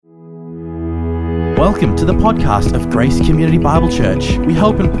Welcome to the podcast of Grace Community Bible Church. We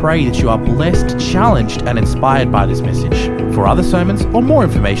hope and pray that you are blessed, challenged, and inspired by this message. For other sermons or more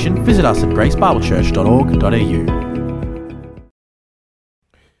information, visit us at gracebiblechurch.org.au.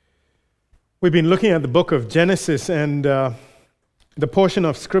 We've been looking at the book of Genesis, and the portion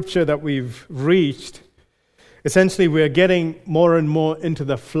of scripture that we've reached, essentially we're getting more and more into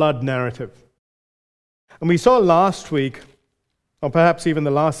the flood narrative. And we saw last week, or perhaps even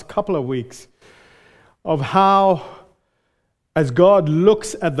the last couple of weeks, of how, as God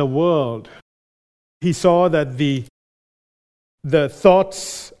looks at the world, he saw that the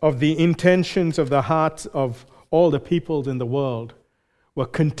thoughts of the intentions of the hearts of all the peoples in the world were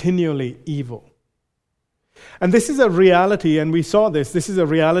continually evil. And this is a reality, and we saw this is a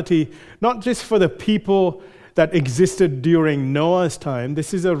reality not just for the people that existed during Noah's time.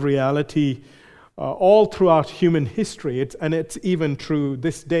 This is a reality all throughout human history, it's even true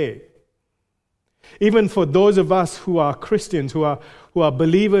this day. Even for those of us who are Christians, who are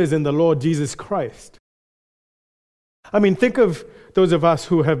believers in the Lord Jesus Christ. I mean, think of those of us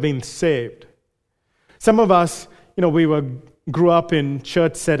who have been saved. Some of us, grew up in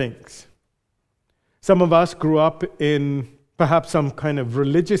church settings. Some of us grew up in perhaps some kind of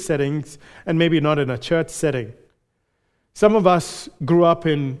religious settings, and maybe not in a church setting. Some of us grew up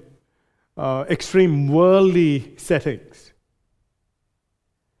in extreme worldly settings.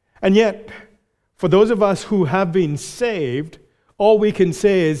 And yet, for those of us who have been saved, all we can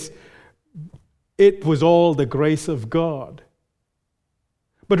say is, it was all the grace of God.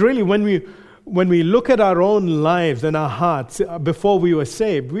 But really, when we look at our own lives and our hearts before we were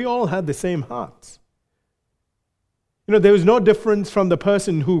saved, we all had the same hearts. There was no difference from the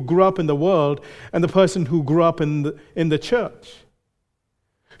person who grew up in the world and the person who grew up in the church.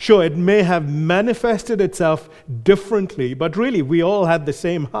 Sure, it may have manifested itself differently, but really, we all had the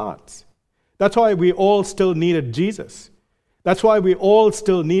same hearts. That's why we all still needed Jesus. That's why we all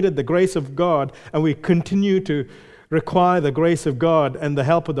still needed the grace of God, and we continue to require the grace of God and the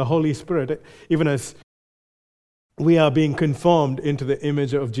help of the Holy Spirit, even as we are being conformed into the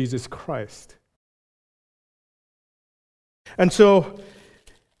image of Jesus Christ. And so,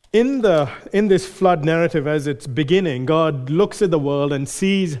 in this flood narrative, as it's beginning, God looks at the world and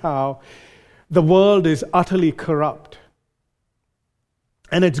sees how the world is utterly corrupt.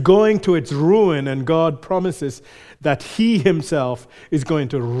 And it's going to its ruin, and God promises that He Himself is going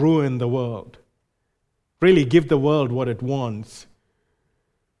to ruin the world. Really give the world what it wants.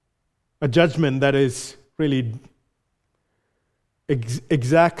 A judgment that is really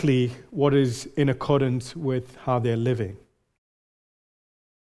exactly what is in accordance with how they're living.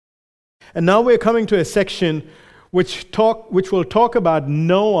 And now we're coming to a section which will talk about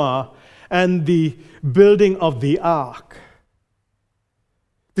Noah and the building of the ark.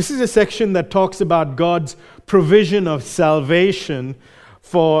 This is a section that talks about God's provision of salvation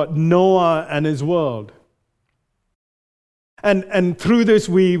for Noah and his world. And through this,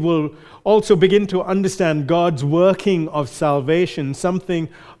 we will also begin to understand God's working of salvation, something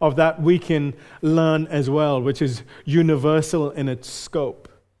of that we can learn as well, which is universal in its scope.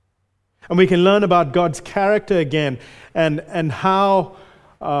 And we can learn about God's character again, and how,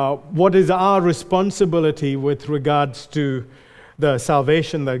 what is our responsibility with regards to the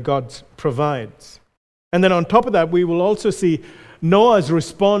salvation that God provides. And then on top of that, we will also see Noah's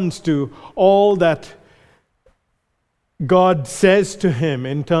response to all that God says to him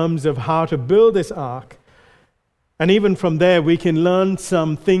in terms of how to build this ark. And even from there, we can learn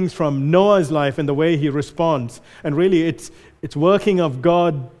some things from Noah's life and the way he responds. And really, it's working of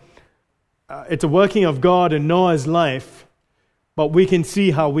God. It's a working of God in Noah's life, but we can see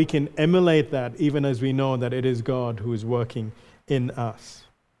how we can emulate that, even as we know that it is God who is working in us.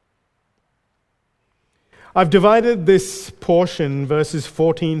 I've divided this portion, verses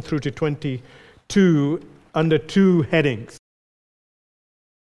 14 through to 22, under two headings.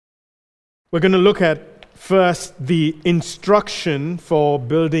 We're going to look at first the instruction for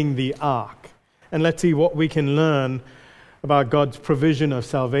building the ark, and let's see what we can learn about God's provision of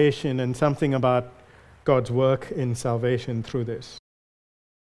salvation and something about God's work in salvation through this.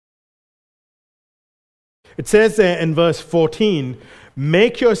 It says there in verse 14,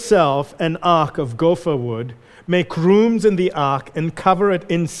 "Make yourself an ark of gopher wood, make rooms in the ark, and cover it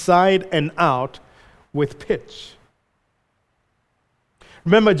inside and out with pitch."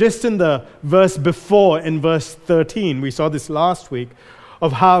 Remember, just in the verse before, in verse 13, we saw this last week,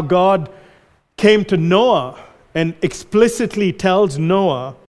 of how God came to Noah and explicitly tells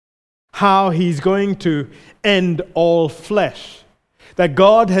Noah how he's going to end all flesh. That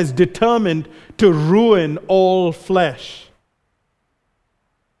God has determined to ruin all flesh.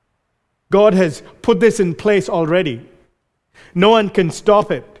 God has put this in place already. No one can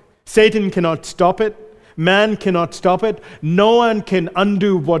stop it. Satan cannot stop it. Man cannot stop it. No one can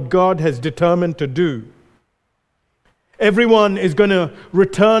undo what God has determined to do. Everyone is going to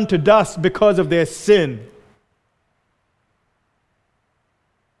return to dust because of their sin.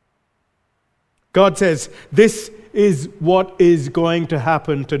 God says, this is what is going to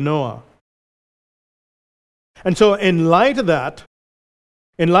happen to Noah. And so in light of that,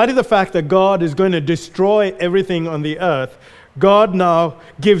 in light of the fact that God is going to destroy everything on the earth, God now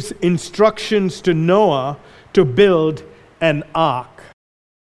gives instructions to Noah to build an ark.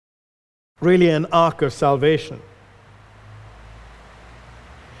 Really an ark of salvation.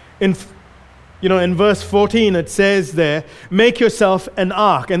 In verse 14 it says there, make yourself an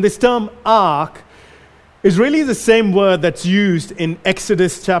ark. And this term ark is really the same word that's used in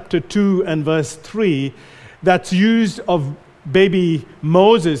Exodus chapter 2 and verse 3, that's used of baby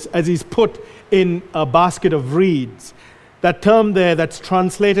Moses as he's put in a basket of reeds. That term there that's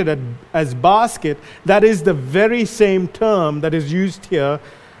translated as basket, that is the very same term that is used here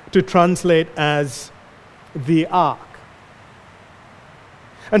to translate as the ark.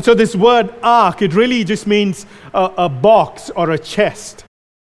 And so this word ark, it really just means a box or a chest.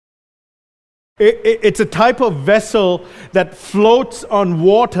 It's a type of vessel that floats on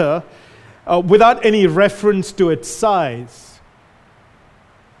water without any reference to its size.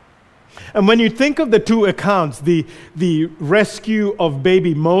 And when you think of the two accounts, the rescue of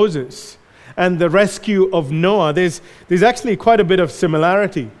baby Moses and the rescue of Noah, there's actually quite a bit of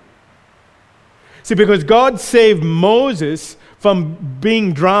similarity. See, because God saved Moses from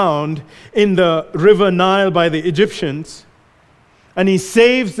being drowned in the river Nile by the Egyptians, and he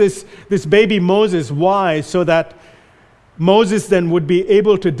saves this baby Moses. Why? So that Moses then would be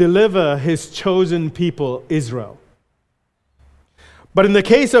able to deliver his chosen people, Israel. But in the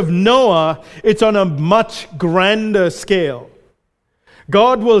case of Noah, it's on a much grander scale.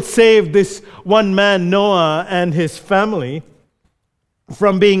 God will save this one man, Noah, and his family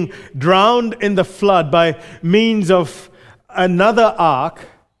from being drowned in the flood by means of another ark,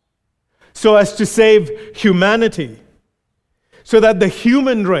 so as to save humanity, so that the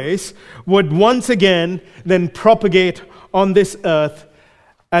human race would once again then propagate on this earth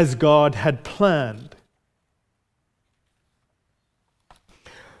as God had planned.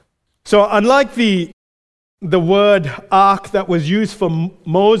 So unlike the word ark that was used for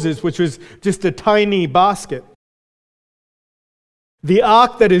Moses, which was just a tiny basket, the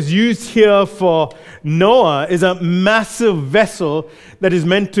ark that is used here for Noah is a massive vessel that is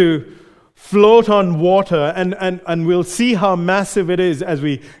meant to float on water, and we'll see how massive it is as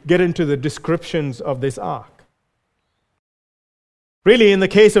we get into the descriptions of this ark. Really, in the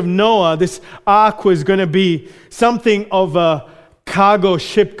case of Noah, this ark was going to be something of a cargo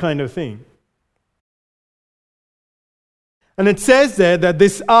ship kind of thing. And it says there that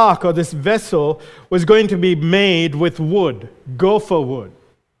this ark or this vessel was going to be made with wood, gopher wood.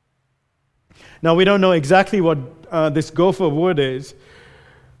 Now, we don't know exactly what this gopher wood is,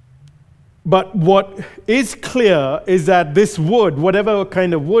 but what is clear is that this wood, whatever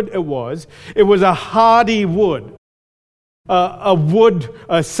kind of wood it was a hardy wood.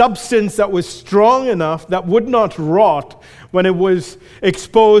 A substance that was strong enough that would not rot when it was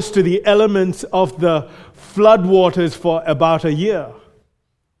exposed to the elements of the floodwaters for about a year.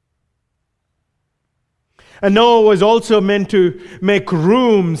 And Noah was also meant to make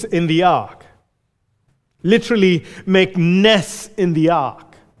rooms in the ark, literally make nests in the ark.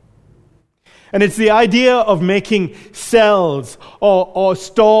 And it's the idea of making cells or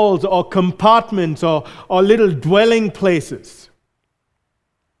stalls or compartments or little dwelling places.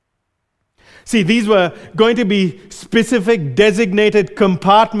 See, these were going to be specific designated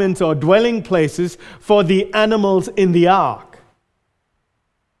compartments or dwelling places for the animals in the ark.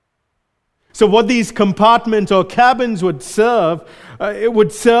 So what these compartments or cabins would serve, it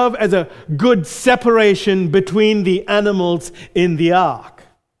would serve as a good separation between the animals in the ark.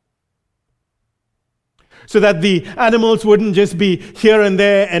 So that the animals wouldn't just be here and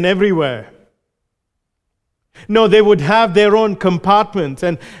there and everywhere. No, they would have their own compartments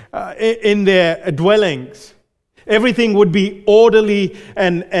and in their dwellings. Everything would be orderly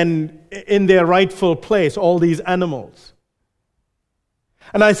and in their rightful place, all these animals.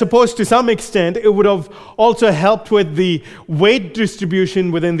 And I suppose to some extent it would have also helped with the weight distribution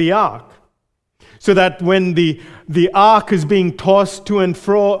within the ark. So that when the ark is being tossed to and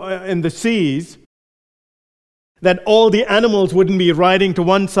fro in the seas, that all the animals wouldn't be riding to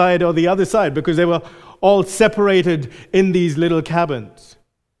one side or the other side because they were all separated in these little cabins.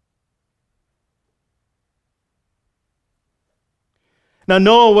 Now,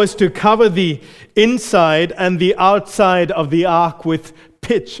 Noah was to cover the inside and the outside of the ark with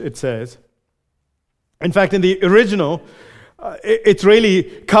pitch, it says. In fact, in the original, it's really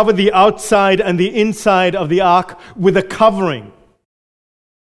covered the outside and the inside of the ark with a covering.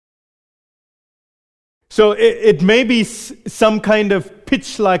 So it may be some kind of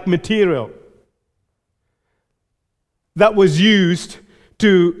pitch-like material that was used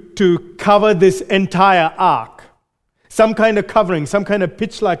to cover this entire ark. Some kind of covering, some kind of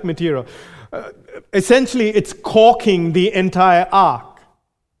pitch-like material. Essentially, it's caulking the entire ark,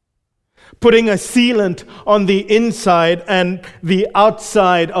 putting a sealant on the inside and the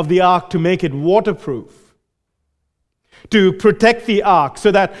outside of the ark to make it waterproof, to protect the ark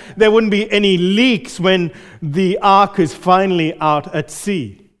so that there wouldn't be any leaks when the ark is finally out at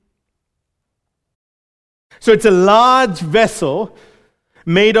sea. So it's a large vessel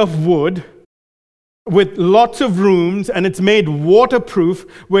made of wood with lots of rooms, and it's made waterproof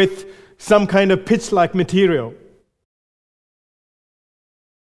with some kind of pitch-like material.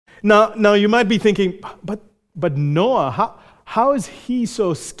 Now you might be thinking, but Noah, how is he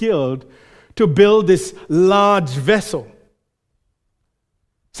so skilled to build this large vessel?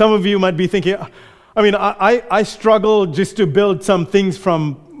 Some of you might be thinking, I struggle just to build some things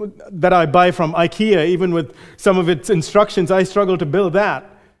that I buy from IKEA, even with some of its instructions, I struggle to build that.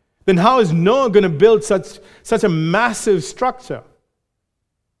 Then how is Noah going to build such a massive structure?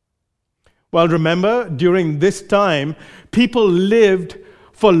 Well, remember, during this time, people lived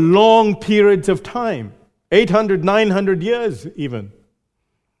for long periods of time, 800, 900 years even.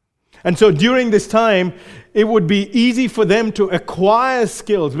 And so during this time, it would be easy for them to acquire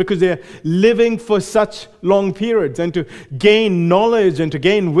skills because they're living for such long periods, and to gain knowledge and to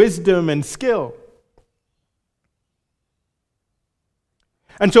gain wisdom and skill.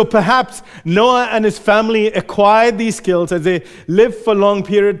 And so perhaps Noah and his family acquired these skills as they lived for long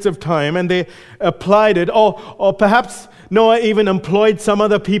periods of time, and they applied it. Or perhaps Noah even employed some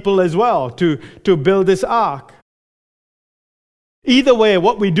other people as well to build this ark. Either way,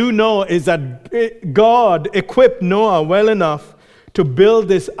 what we do know is that God equipped Noah well enough to build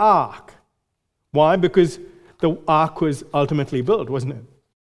this ark. Why? Because the ark was ultimately built, wasn't it?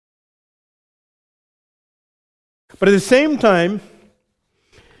 But at the same time,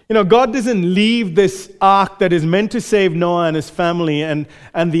 God doesn't leave this ark that is meant to save Noah and his family and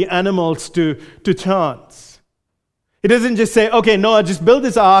the animals to chance. He doesn't just say, okay, Noah, just build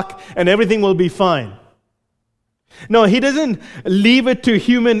this ark and everything will be fine. No, he doesn't leave it to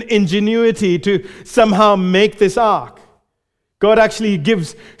human ingenuity to somehow make this ark. God actually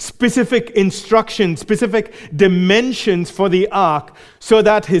gives specific instructions, specific dimensions for the ark so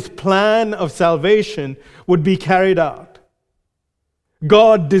that his plan of salvation would be carried out.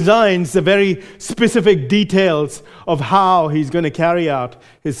 God designs the very specific details of how he's going to carry out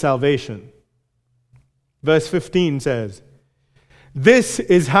his salvation. Verse 15 says, "This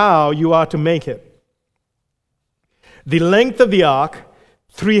is how you are to make it. The length of the ark,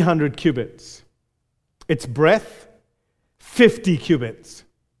 300 cubits. Its breadth, 50 cubits.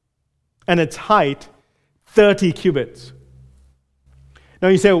 And its height, 30 cubits." Now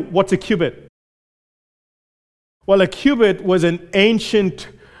you say, what's a cubit? Well, a cubit was an ancient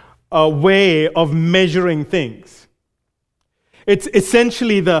way of measuring things. It's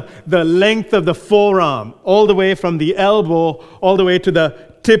essentially the length of the forearm, all the way from the elbow, all the way to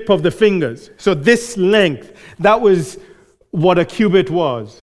the tip of the fingers. So this length, that was what a cubit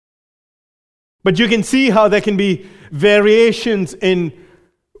was. But you can see how there can be variations in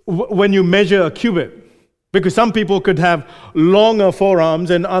when you measure a cubit, because some people could have longer forearms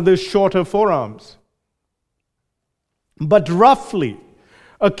and others shorter forearms. But roughly,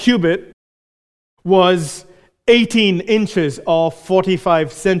 a cubit was 18 inches or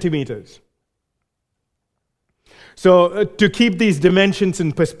 45 centimeters. So to keep these dimensions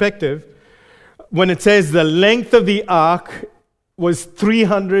in perspective, when it says the length of the ark was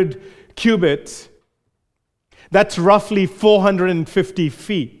 300 cubits, that's roughly 450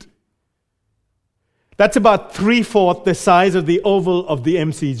 feet. That's about 3/4 the size of the oval of the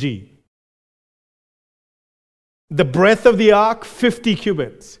MCG. The breadth of the ark, 50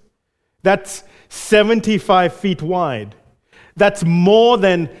 cubits. That's 75 feet wide. That's more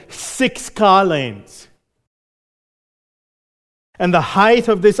than 6 car lanes. And the height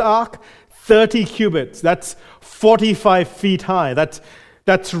of this ark, 30 cubits. That's 45 feet high.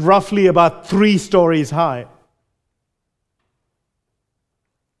 That's roughly about 3 stories high.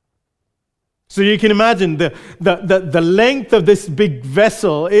 So you can imagine the length of this big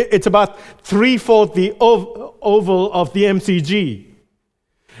vessel, it's about 3/4 the oval of the MCG.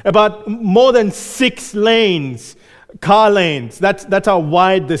 About more than 6 lanes car lanes. That's how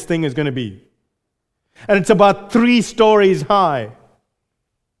wide this thing is going to be. And it's about 3 stories high.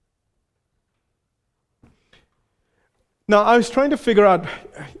 Now, I was trying to figure out,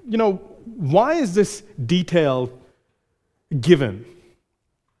 why is this detail given?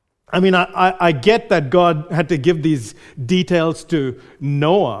 I mean, I get that God had to give these details to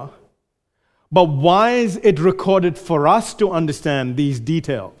Noah, but why is it recorded for us to understand these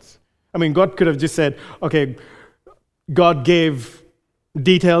details? I mean, God could have just said, okay, God gave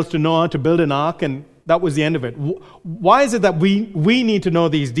details to Noah to build an ark, and that was the end of it. Why is it that we need to know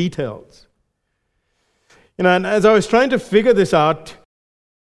these details? And as I was trying to figure this out,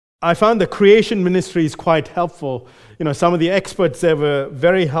 I found the creation ministries quite helpful. Some of the experts there were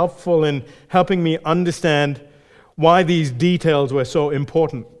very helpful in helping me understand why these details were so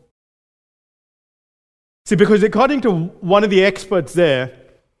important. See, because according to one of the experts there,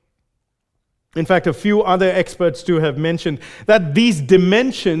 in fact, a few other experts too have mentioned that these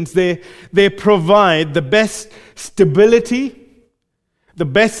dimensions, they provide the best stability, the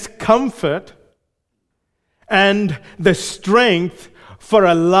best comfort, and the strength for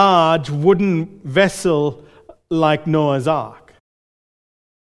a large wooden vessel like Noah's Ark.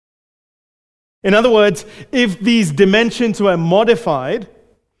 In other words, if these dimensions were modified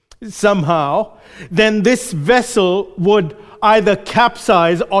somehow, then this vessel would either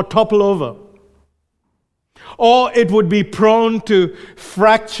capsize or topple over. Or it would be prone to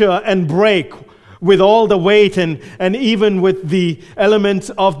fracture and break with all the weight and even with the elements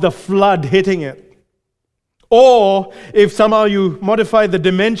of the flood hitting it. Or if somehow you modify the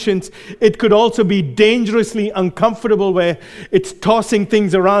dimensions, it could also be dangerously uncomfortable where it's tossing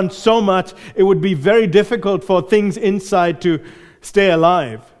things around so much, it would be very difficult for things inside to stay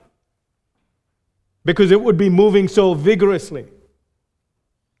alive because it would be moving so vigorously.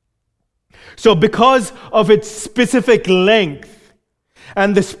 So because of its specific length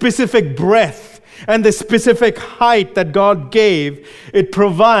and the specific breadth and the specific height that God gave, it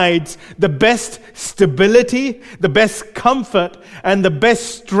provides the best stability, the best comfort, and the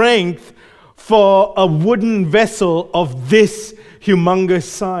best strength for a wooden vessel of this humongous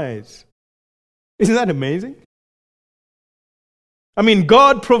size. Isn't that amazing? I mean,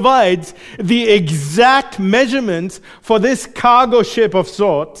 God provides the exact measurements for this cargo ship of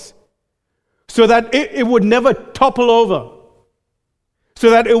sorts so that it would never topple over, so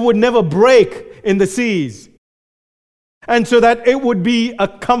that it would never break in the seas, and so that it would be a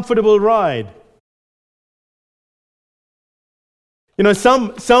comfortable ride.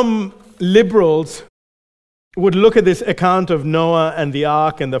 Some liberals would look at this account of Noah and the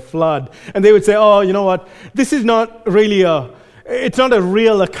ark and the flood, and they would say, oh, you know what, this is not really it's not a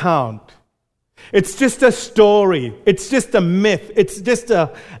real account. It's just a story. It's just a myth. It's just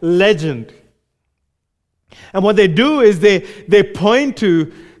a legend. And what they do is they point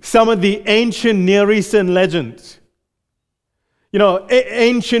to some of the ancient Near Eastern legends.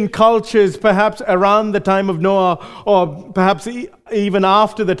 Ancient cultures perhaps around the time of Noah or perhaps even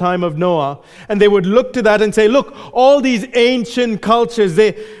after the time of Noah. And they would look to that and say, look, all these ancient cultures,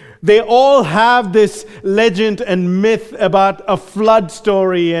 they all have this legend and myth about a flood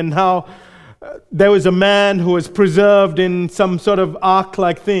story and how there was a man who was preserved in some sort of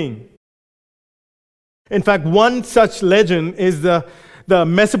ark-like thing. In fact, one such legend is the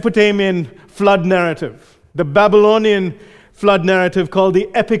Mesopotamian flood narrative, the Babylonian flood narrative called the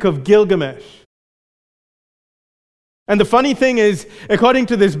Epic of Gilgamesh. And the funny thing is, according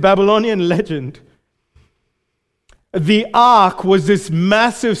to this Babylonian legend, the ark was this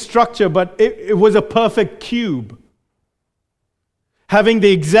massive structure, but it was a perfect cube, having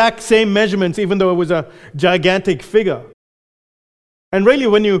the exact same measurements, even though it was a gigantic figure. And really,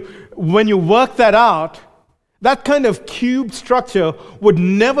 when you work that out, that kind of cube structure would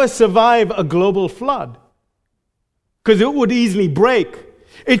never survive a global flood because it would easily break.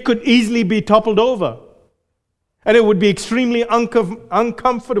 It could easily be toppled over. And it would be extremely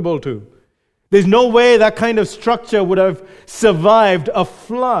uncomfortable too. There's no way that kind of structure would have survived a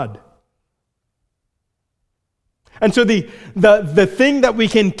flood. And so the thing that we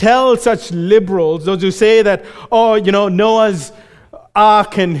can tell such liberals, those who say that, Noah's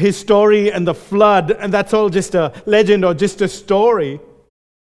ark and his story and the flood, and that's all just a legend or just a story,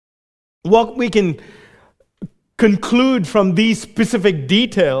 what we can conclude from these specific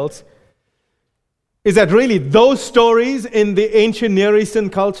details is that really those stories in the ancient Near Eastern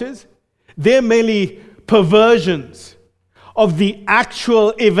cultures, they're merely perversions of the actual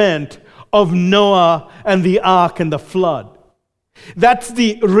event of Noah and the ark and the flood. That's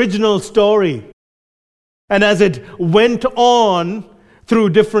the original story. And as it went on through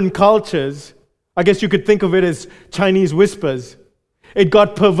different cultures, I guess you could think of it as Chinese whispers. It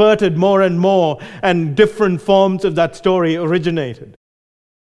got perverted more and more, and different forms of that story originated.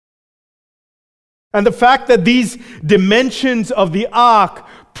 And the fact that these dimensions of the ark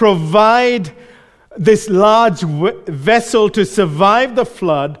provide this large vessel to survive the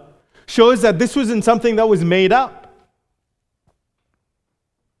flood shows that this wasn't something that was made up.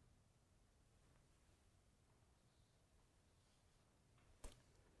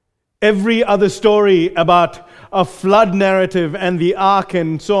 Every other story about a flood narrative and the ark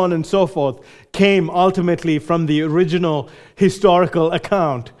and so on and so forth came ultimately from the original historical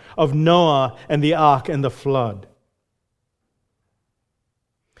account of Noah and the ark and the flood.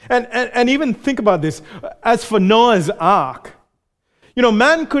 And even think about this. As for Noah's ark,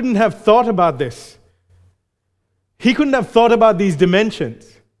 man couldn't have thought about this. He couldn't have thought about these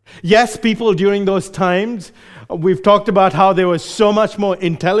dimensions. Yes, people during those times, we've talked about how they were so much more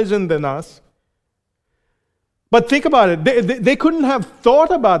intelligent than us. But think about it. They couldn't have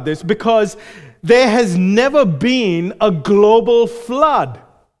thought about this because there has never been a global flood.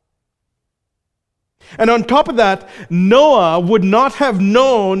 And on top of that, Noah would not have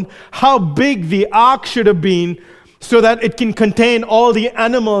known how big the ark should have been so that it can contain all the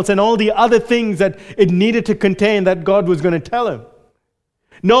animals and all the other things that it needed to contain that God was going to tell him.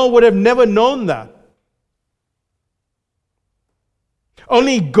 Noah would have never known that.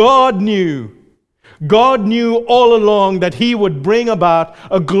 Only God knew. God knew all along that he would bring about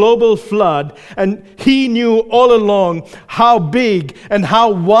a global flood, and he knew all along how big and how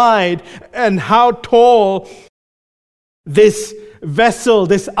wide and how tall this vessel,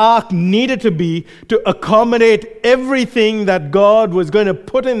 this ark needed to be to accommodate everything that God was going to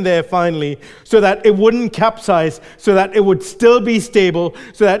put in there finally, so that it wouldn't capsize, so that it would still be stable,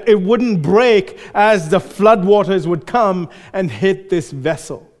 so that it wouldn't break as the floodwaters would come and hit this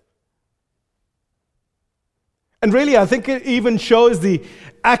vessel. And really, I think it even shows the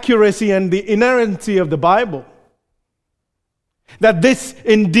accuracy and the inerrancy of the Bible. That this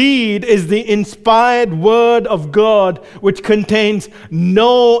indeed is the inspired word of God, which contains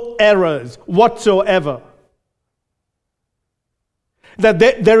no errors whatsoever. That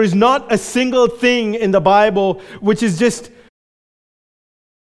there is not a single thing in the Bible which is just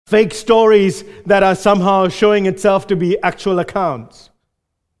fake stories that are somehow showing itself to be actual accounts.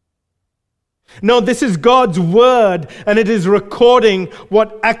 No, this is God's word, and it is recording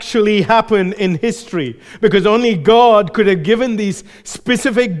what actually happened in history, because only God could have given these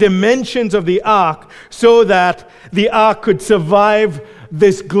specific dimensions of the ark so that the ark could survive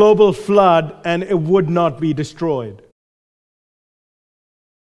this global flood and it would not be destroyed.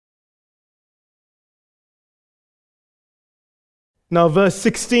 Now, verse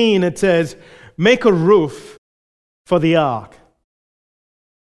 16, it says, "Make a roof for the ark,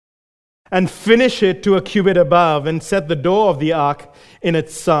 and finish it to a cubit above, and set the door of the ark in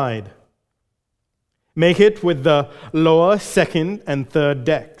its side. Make it with the lower, second, and third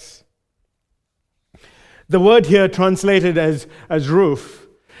decks." The word here translated as roof,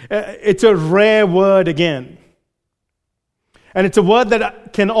 it's a rare word again. And it's a word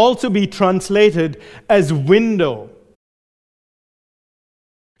that can also be translated as window.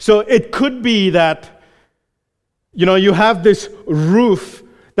 So it could be that, you have this roof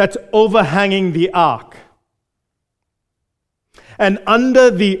that's overhanging the ark. And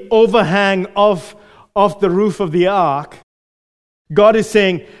under the overhang of the roof of the ark, God is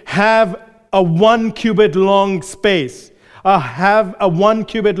saying, have a 1 cubit long space. Have a 1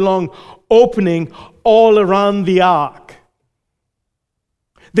 cubit long opening all around the ark.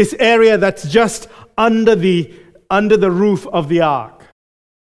 This area that's just under the roof of the ark.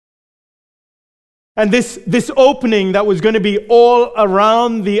 And this opening that was going to be all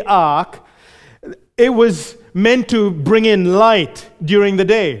around the ark, it was meant to bring in light during the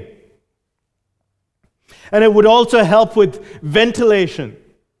day. And it would also help with ventilation.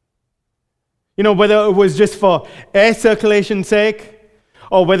 Whether it was just for air circulation's sake,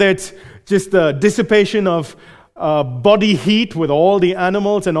 or whether it's just the dissipation of body heat with all the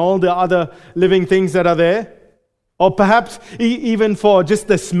animals and all the other living things that are there. Or perhaps even for just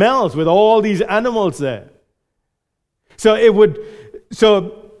the smells with all these animals there. So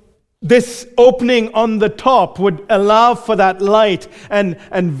this opening on the top would allow for that light and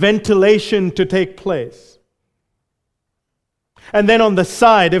ventilation to take place. And then on the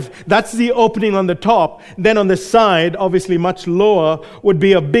side, if that's the opening on the top, then on the side, obviously much lower, would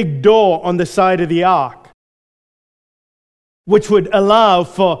be a big door on the side of the ark, which would allow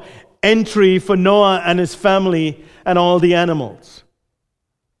for entry for Noah and his family and all the animals.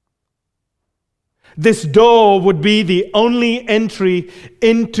 This door would be the only entry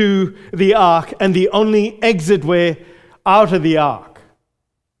into the ark and the only exit way out of the ark.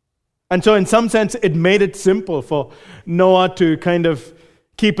 And so in some sense, it made it simple for Noah to kind of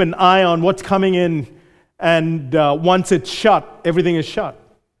keep an eye on what's coming in, and once it's shut, everything is shut.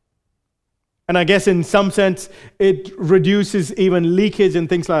 And I guess in some sense, it reduces even leakage and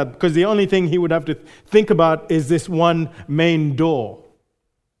things like that, because the only thing he would have to think about is this one main door.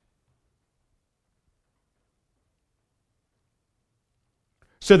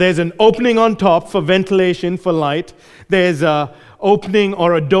 So there's an opening on top for ventilation, for light. There's an opening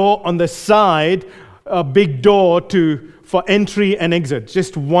or a door on the side, a big door for entry and exit.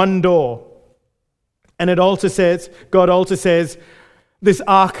 Just one door. And it also says, God also says, this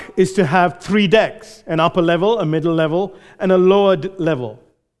ark is to have 3 decks, an upper level, a middle level, and a lower level.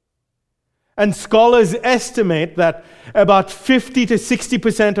 And scholars estimate that about 50 to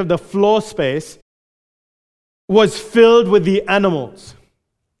 60% of the floor space was filled with the animals.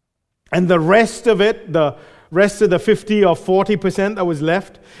 And the rest of it, the rest of the 50 or 40% that was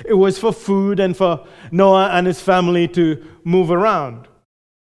left, it was for food and for Noah and his family to move around.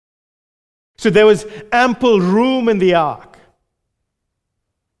 So there was ample room in the ark.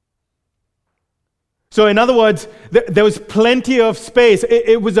 So in other words, there was plenty of space.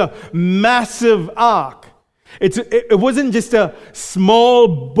 It was a massive ark. It wasn't just a small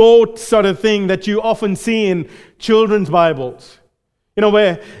boat sort of thing that you often see in children's Bibles. You know,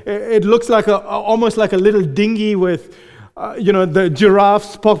 where it looks like almost like a little dinghy with, the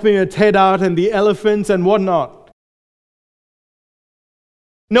giraffes popping its head out and the elephants and whatnot.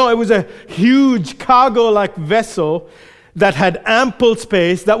 No, it was a huge cargo-like vessel that had ample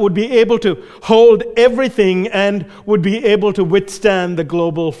space that would be able to hold everything and would be able to withstand the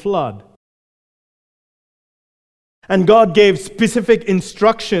global flood. And God gave specific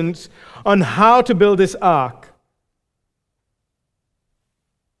instructions on how to build this ark.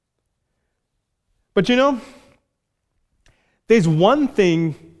 But there's one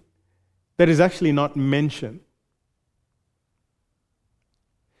thing that is actually not mentioned.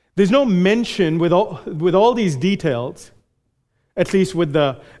 There's no mention with all these details, at least with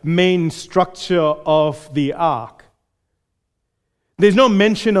the main structure of the ark. There's no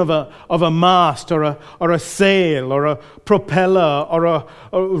mention of a mast or a sail or a propeller or a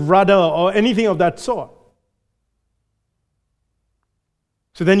rudder or anything of that sort.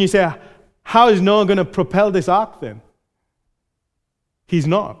 So then you say, how is Noah going to propel this ark then? He's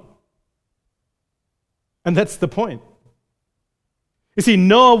not. And that's the point. You see,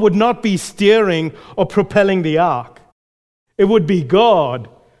 Noah would not be steering or propelling the ark. It would be God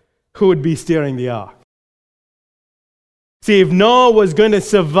who would be steering the ark. See, if Noah was going to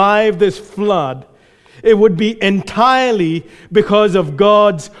survive this flood, it would be entirely because of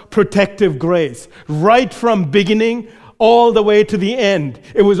God's protective grace. Right from beginning all the way to the end,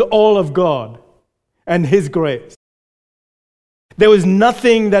 it was all of God and His grace. There was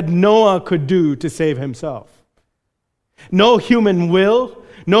nothing that Noah could do to save himself. No human will,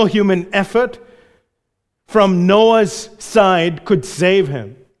 no human effort from Noah's side could save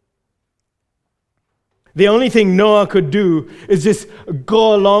him. The only thing Noah could do is just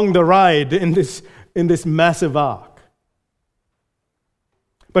go along the ride in this massive ark.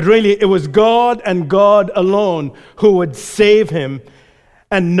 But really, it was God and God alone who would save him,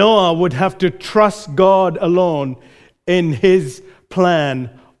 and Noah would have to trust God alone in His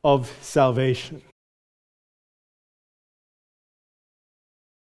plan of salvation.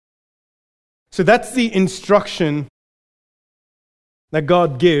 So that's the instruction that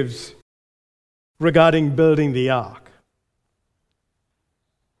God gives regarding building the ark.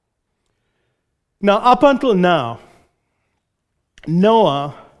 Now, up until now,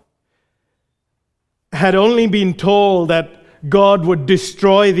 Noah had only been told that God would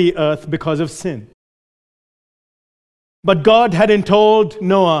destroy the earth because of sin. But God hadn't told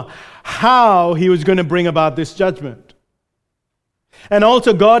Noah how He was going to bring about this judgment. And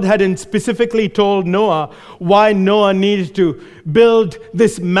also, God hadn't specifically told Noah why Noah needed to build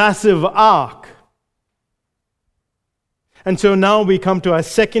this massive ark. And so now we come to our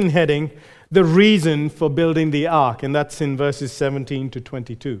second heading, the reason for building the ark, and that's in verses 17 to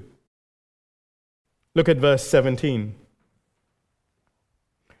 22. Look at verse 17.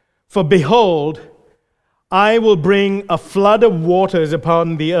 For behold, I will bring a flood of waters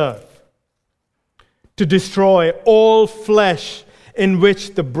upon the earth to destroy all flesh in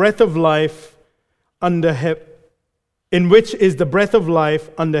which the breath of life in which is the breath of life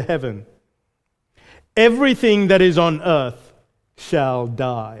under heaven. Everything that is on earth shall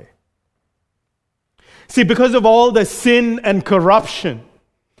die. See, because of all the sin and corruption,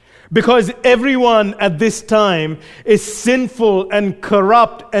 Because everyone at this time is sinful and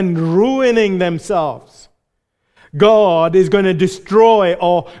corrupt and ruining themselves. God is going to destroy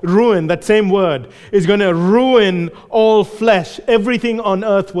or ruin, that same word, is going to ruin all flesh. Everything on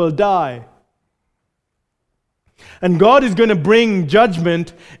earth will die. And God is going to bring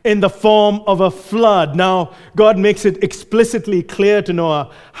judgment in the form of a flood. Now, God makes it explicitly clear to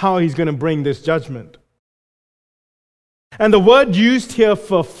Noah how he's going to bring this judgment. And the word used here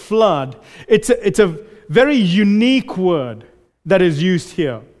for flood, it's a very unique word that is used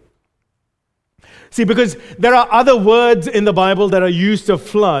here. See, because there are other words in the Bible that are used of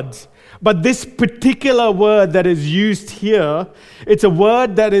floods, but this particular word that is used here, it's a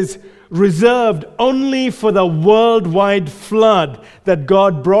word that is reserved only for the worldwide flood that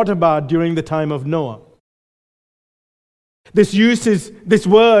God brought about during the time of Noah. This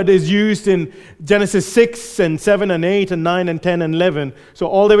word is used in Genesis 6 and 7 and 8 and 9 and 10 and 11. So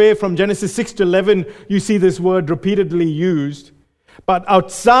all the way from Genesis 6 to 11, you see this word repeatedly used. But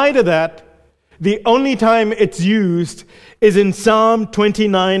outside of that, the only time it's used is in Psalm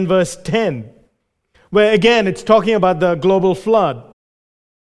 29 verse 10, where again it's talking about the global flood.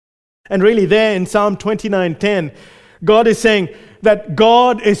 And really there in Psalm 29:10, God is saying that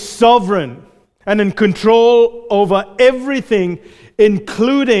God is sovereign and in control over everything,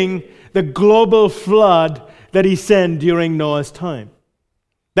 including the global flood that he sent during Noah's time.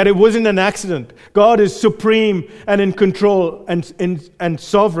 That it wasn't an accident. God is supreme and in control and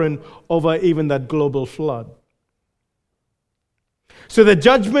sovereign over even that global flood. So the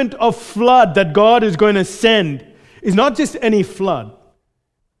judgment of flood that God is going to send is not just any flood.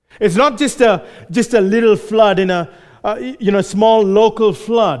 It's not just a little flood in a small local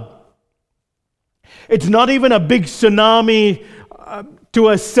flood. It's not even a big tsunami to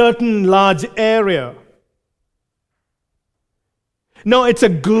a certain large area. No, it's a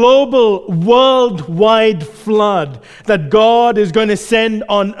global, worldwide flood that God is going to send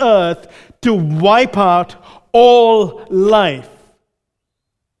on earth to wipe out all life.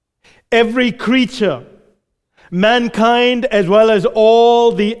 Every creature, mankind as well as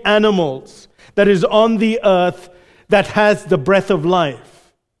all the animals that is on the earth that has the breath of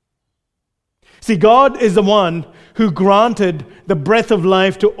life. See, God is the one who granted the breath of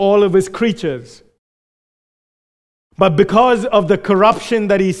life to all of his creatures. But because of the corruption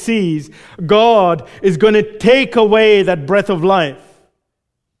that he sees, God is going to take away that breath of life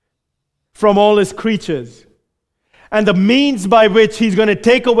from all his creatures. And the means by which he's going to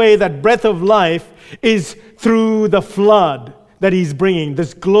take away that breath of life is through the flood that he's bringing,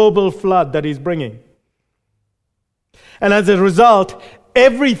 this global flood that he's bringing. And as a result,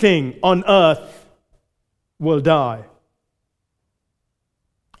 everything on earth will die.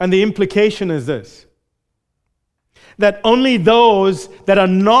 And the implication is this: that only those that are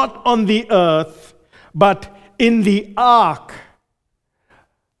not on the earth, but in the ark,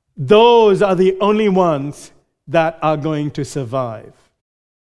 those are the only ones that are going to survive.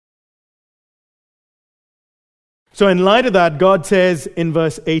 So in light of that, God says in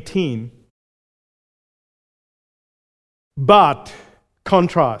verse 18, but,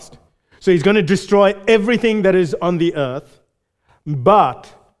 contrast. So he's going to destroy everything that is on the earth,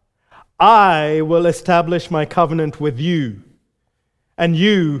 but I will establish my covenant with you, and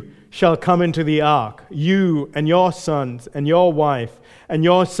you shall come into the ark, you and your sons and your wife and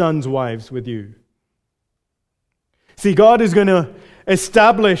your sons' wives with you. See, God is going to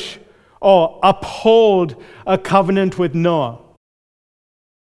establish or uphold a covenant with Noah.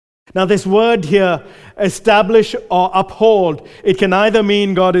 Now, this word here, establish or uphold, it can either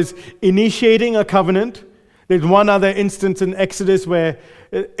mean God is initiating a covenant. There's one other instance in Exodus where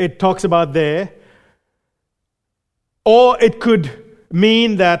it talks about there. Or it could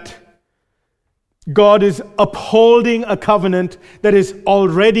mean that God is upholding a covenant that is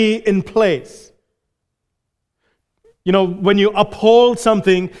already in place. You know, when you uphold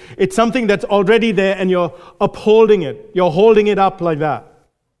something, it's something that's already there and you're upholding it. You're holding it up like that.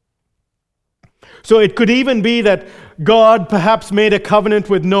 So it could even be that God perhaps made a covenant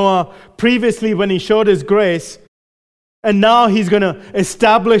with Noah previously when he showed his grace, and now he's going to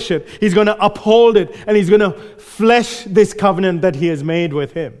establish it. He's going to uphold it, and he's going to flesh this covenant that he has made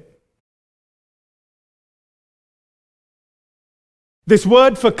with him. This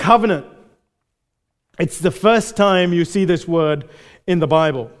word for covenant, it's the first time you see this word in the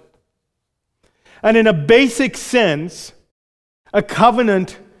Bible. And in a basic sense, a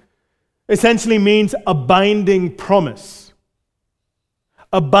covenant essentially means a binding promise.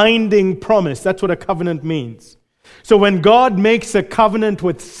 A binding promise, that's what a covenant means. So when God makes a covenant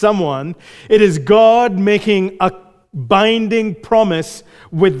with someone, it is God making a binding promise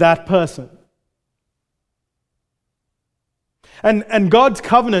with that person. And God's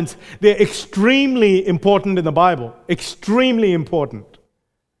covenants, they're extremely important in the Bible. Extremely important.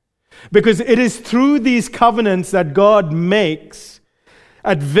 Because it is through these covenants that God makes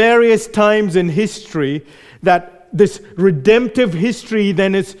at various times in history that this redemptive history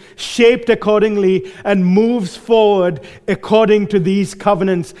then is shaped accordingly and moves forward according to these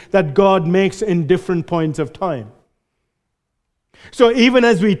covenants that God makes in different points of time. So even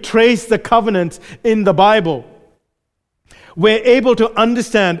as we trace the covenants in the Bible, we're able to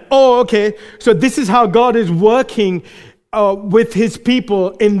understand, so this is how God is working with his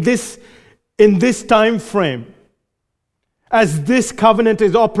people in this time frame. As this covenant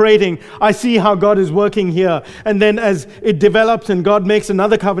is operating, I see how God is working here. And then as it develops and God makes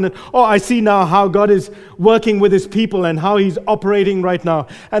another covenant, I see now how God is working with his people and how he's operating right now.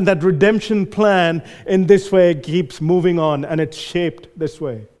 And that redemption plan in this way keeps moving on, and it's shaped this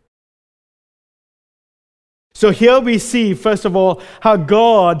way. So here we see, first of all, how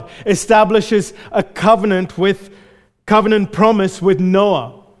God establishes a covenant promise with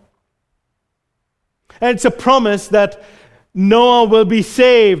Noah. And it's a promise that Noah will be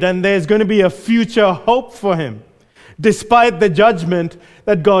saved and there's going to be a future hope for him, despite the judgment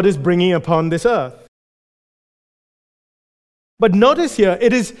that God is bringing upon this earth. But notice here,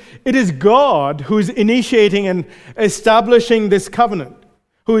 it is God who is initiating and establishing this covenant,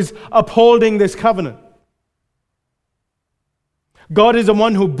 who is upholding this covenant. God is the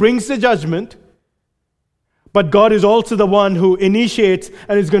one who brings the judgment, but God is also the one who initiates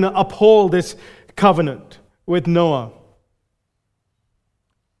and is going to uphold this covenant with Noah.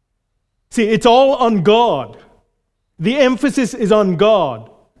 See, it's all on God. The emphasis is on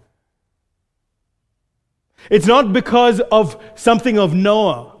God. It's not because of something of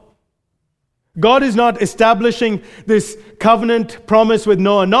Noah. God is not establishing this covenant promise with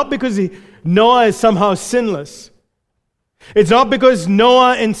Noah, not because Noah is somehow sinless. It's not because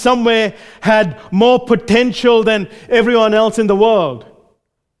Noah in some way had more potential than everyone else in the world.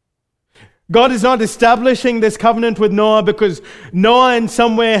 God is not establishing this covenant with Noah because Noah in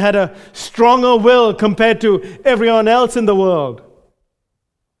some way had a stronger will compared to everyone else in the world.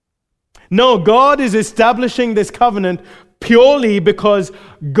 No, God is establishing this covenant purely because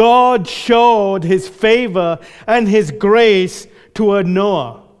God showed his favor and his grace toward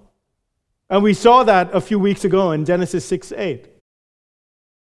Noah. And we saw that a few weeks ago in Genesis 6:8.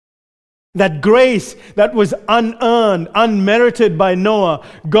 That grace that was unearned, unmerited by Noah,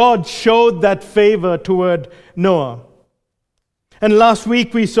 God showed that favor toward Noah. And last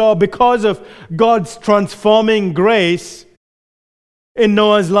week we saw, because of God's transforming grace in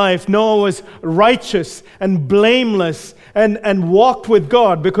Noah's life, Noah was righteous and blameless and walked with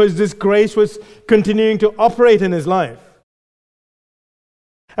God because this grace was continuing to operate in his life.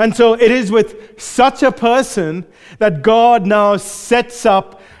 And so it is with such a person that God now sets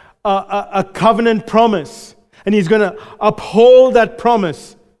up a covenant promise. And he's going to uphold that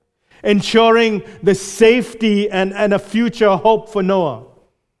promise, ensuring the safety and a future hope for Noah.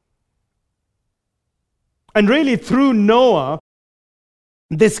 And really through Noah,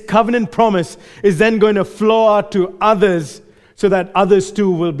 this covenant promise is then going to flow out to others so that others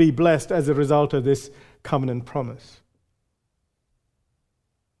too will be blessed as a result of this covenant promise.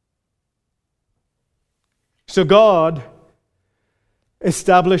 So God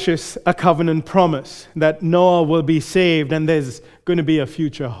establishes a covenant promise that Noah will be saved and there's going to be a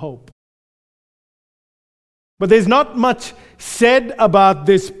future hope. But there's not much said about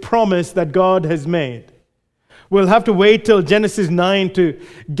this promise that God has made. We'll have to wait till Genesis 9 to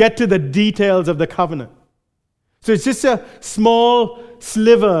get to the details of the covenant. So it's just a small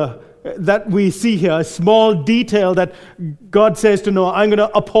sliver that we see here, a small detail that God says to Noah, I'm going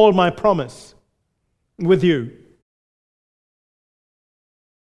to uphold my promise with you.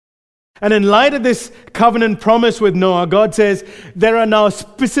 And in light of this covenant promise with Noah, God says there are now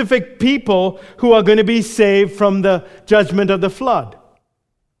specific people who are going to be saved from the judgment of the flood.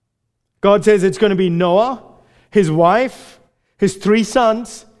 God says it's going to be Noah, his wife, his 3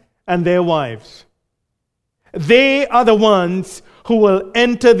 sons, and their wives. They are the ones who will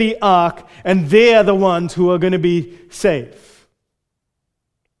enter the ark, and they are the ones who are going to be safe.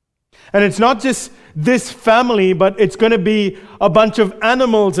 And it's not just this family, but it's going to be a bunch of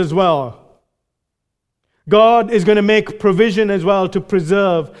animals as well. God is going to make provision as well to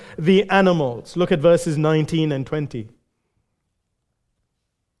preserve the animals. Look at verses 19 and 20.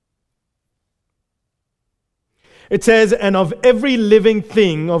 It says, and of every living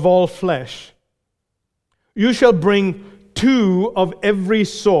thing of all flesh, you shall bring 2 of every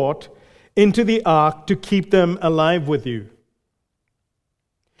sort into the ark to keep them alive with you.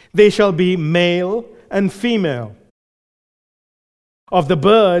 They shall be male and female. Of the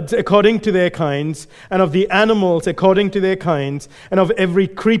birds according to their kinds, and of the animals according to their kinds, and of every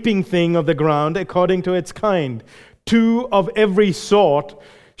creeping thing of the ground according to its kind. 2 of every sort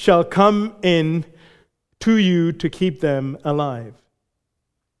shall come in to you to keep them alive.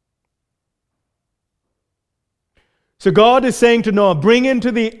 So God is saying to Noah, bring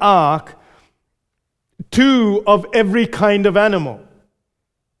into the ark 2 of every kind of animal.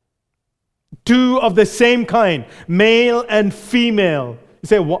 2 of the same kind, male and female. You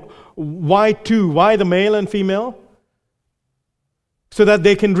say, why 2? Why the male and female? So that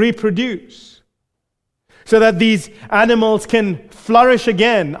they can reproduce. So that these animals can flourish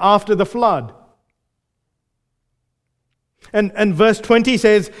again after the flood. And verse 20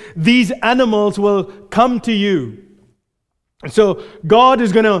 says, these animals will come to you. So God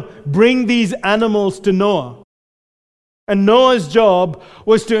is going to bring these animals to Noah. And Noah's job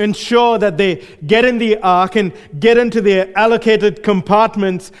was to ensure that they get in the ark and get into their allocated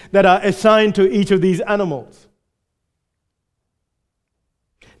compartments that are assigned to each of these animals.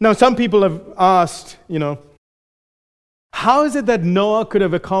 Now, some people have asked, how is it that Noah could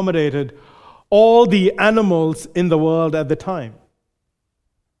have accommodated all the animals in the world at the time?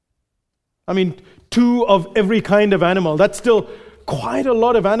 I mean, 2 of every kind of animal. That's still quite a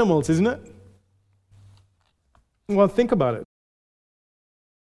lot of animals, isn't it? Well, think about it.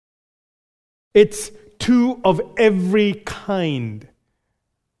 It's 2 of every kind.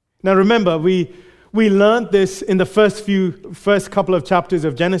 Now remember, we learned this in the first couple of chapters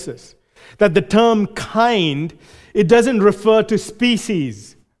of Genesis, that the term kind, it doesn't refer to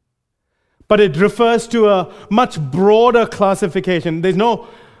species, but it refers to a much broader classification. There's no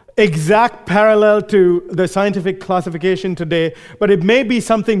exact parallel to the scientific classification today, but it may be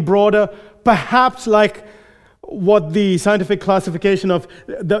something broader, perhaps like what the scientific classification of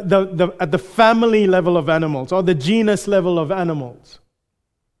at the family level of animals or the genus level of animals.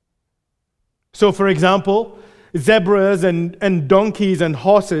 So, for example, zebras and donkeys and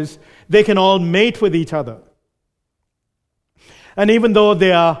horses, they can all mate with each other. And even though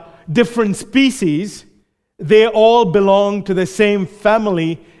they are different species, they all belong to the same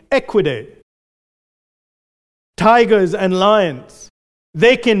family, Equidae. Tigers and lions,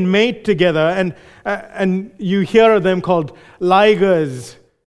 they can mate together, and you hear of them called ligers.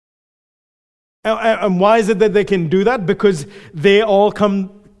 And why is it that they can do that? Because they all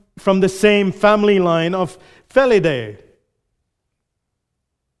come from the same family line of Felidae.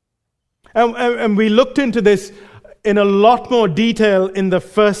 And we looked into this in a lot more detail in the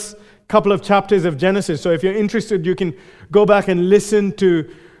first couple of chapters of Genesis. So if you're interested, you can go back and listen to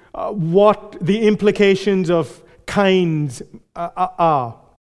what the implications of kinds are.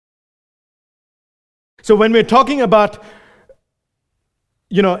 So when we're talking about,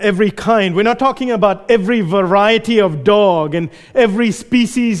 every kind, we're not talking about every variety of dog and every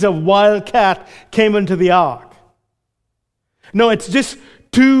species of wild cat came into the ark. No, it's just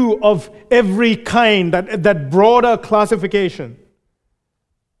 2 of every kind, that broader classification.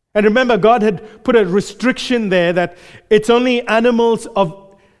 And remember, God had put a restriction there that it's only animals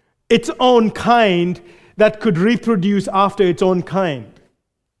of its own kind that could reproduce after its own kind.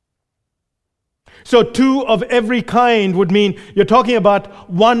 So 2 of every kind would mean you're talking about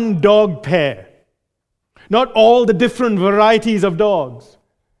 1 dog pair, not all the different varieties of dogs.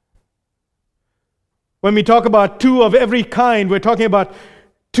 When we talk about 2 of every kind, we're talking about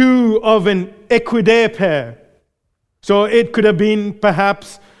 2 of an Equidae pair. So it could have been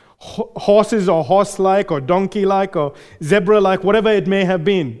perhaps horses or horse-like or donkey-like or zebra-like, whatever it may have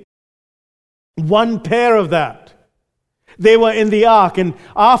been. 1 pair of that. They were in the ark, and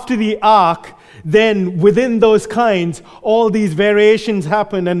after the ark, then within those kinds, all these variations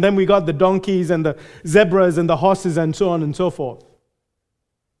happened, and then we got the donkeys and the zebras and the horses and so on and so forth.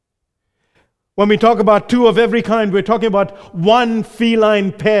 When we talk about 2 of every kind, we're talking about 1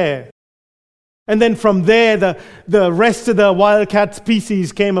 feline pair. And then from there, the rest of the wildcat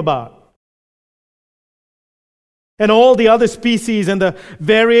species came about. And all the other species and the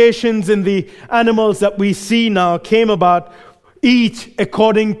variations in the animals that we see now came about, each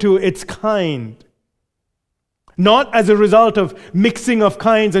according to its kind. Not as a result of mixing of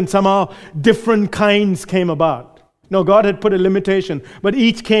kinds and somehow different kinds came about. No, God had put a limitation, but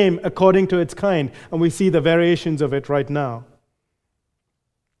each came according to its kind, and we see the variations of it right now.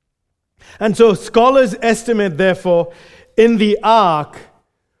 And so scholars estimate, therefore, in the ark,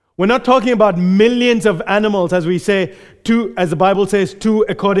 we're not talking about millions of animals, as we say, 2, as the Bible says, 2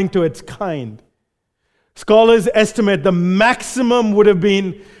 according to its kind. Scholars estimate the maximum would have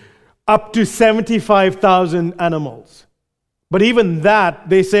been up to 75,000 animals. But even that,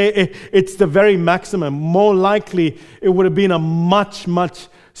 they say it's the very maximum. More likely, it would have been a much, much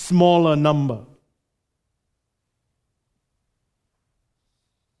smaller number.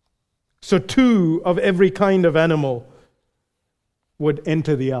 So 2 of every kind of animal would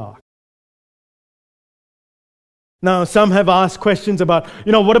enter the ark. Now, some have asked questions about,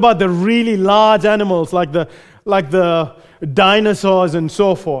 what about the really large animals like the dinosaurs and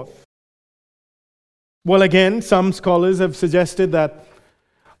so forth? Well, again, some scholars have suggested that,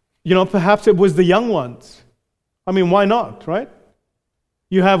 perhaps it was the young ones. I mean, why not, right?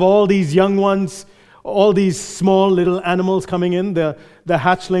 You have all these young ones, all these small little animals coming in, the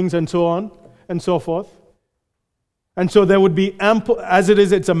hatchlings and so on and so forth. And so there would be ample, as it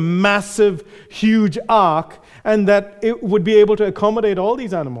is, it's a massive, huge ark, and that it would be able to accommodate all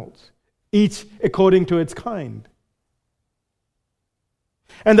these animals, each according to its kind.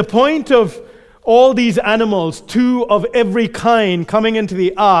 And the point of all these animals, 2 of every kind coming into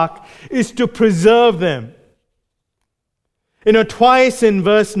the ark, is to preserve them. Twice in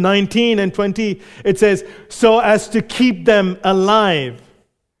verse 19 and 20, it says, so as to keep them alive.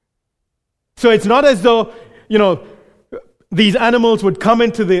 So it's not as though, these animals would come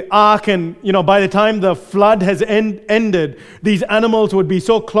into the ark and, by the time the flood has ended, these animals would be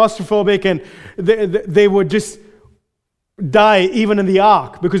so claustrophobic and they would just die even in the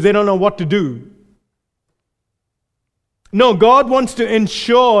ark because they don't know what to do. No, God wants to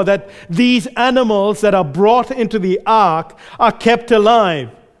ensure that these animals that are brought into the ark are kept alive,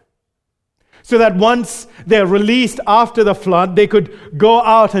 so that once they're released after the flood, they could go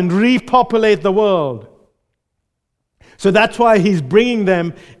out and repopulate the world. So that's why he's bringing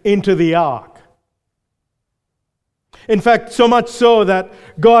them into the ark. In fact, so much so that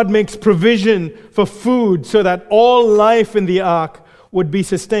God makes provision for food so that all life in the ark would be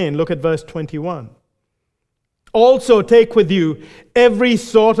sustained. Look at verse 21. Also take with you every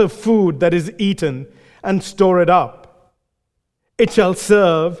sort of food that is eaten and store it up. It shall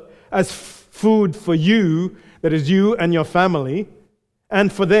serve as food for you, that is you and your family,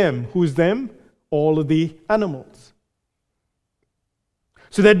 and for them. Who's them? All of the animals.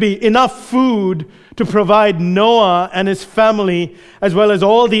 So there'd be enough food to provide Noah and his family, as well as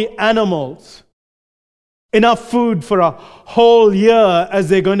all the animals. Enough food for a whole year as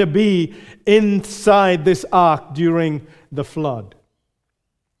they're going to be inside this ark during the flood.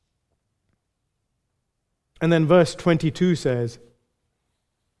 And then verse 22 says,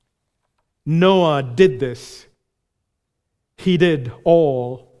 Noah did this. He did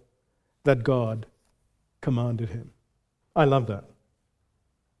all that God commanded him. I love that.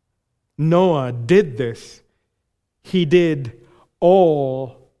 Noah did this. He did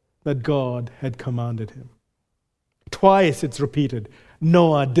all that God had commanded him. Twice it's repeated.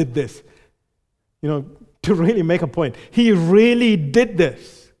 Noah did this. To really make a point. He really did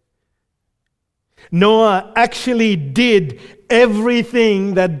this. Noah actually did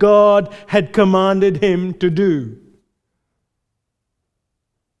everything that God had commanded him to do.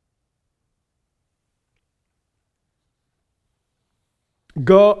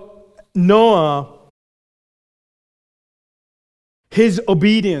 Noah, his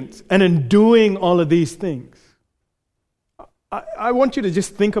obedience, and in doing all of these things, I want you to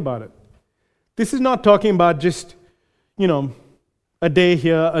just think about it. This is not talking about just, a day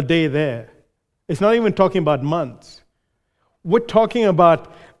here, a day there. It's not even talking about months. We're talking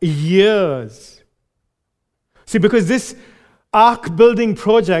about years. See, because this ark building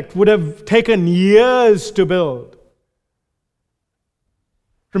project would have taken years to build.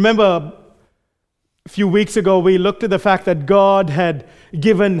 Remember, a few weeks ago, we looked at the fact that God had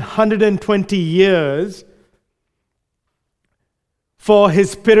given 120 years for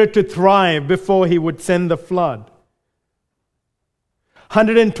his spirit to thrive before he would send the flood.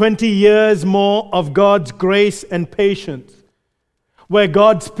 120 years more of God's grace and patience, where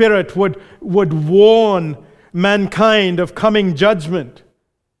God's Spirit would warn mankind of coming judgment,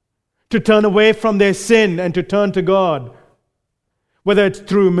 to turn away from their sin and to turn to God, whether it's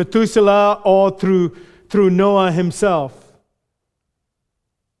through Methuselah or through Noah himself.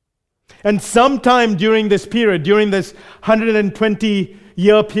 And sometime during this period, during this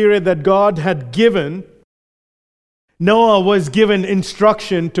 120-year period that God had given, Noah was given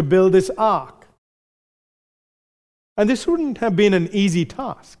instruction to build this ark. And this wouldn't have been an easy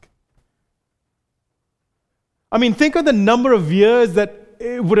task. I mean, think of the number of years that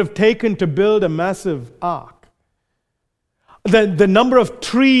it would have taken to build a massive ark. The number of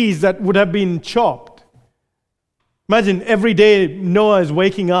trees that would have been chopped. Imagine every day Noah is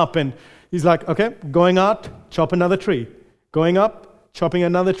waking up and he's like, okay, going out, chop another tree. Going up, chopping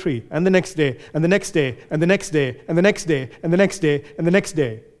another tree, and the next day, and the next day, and the next day, and the next day, and the next day, and the next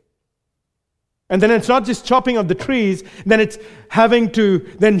day. And then it's not just chopping of the trees, then it's having to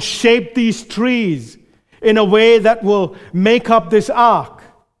then shape these trees in a way that will make up this ark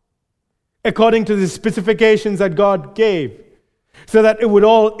according to the specifications that God gave, so that it would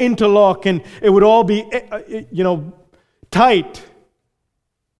all interlock and it would all be, tight.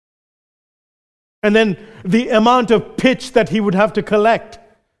 And then the amount of pitch that he would have to collect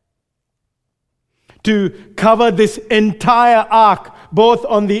to cover this entire ark, both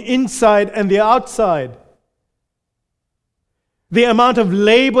on the inside and the outside. The amount of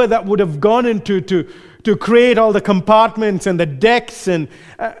labor that would have gone into to create all the compartments and the decks and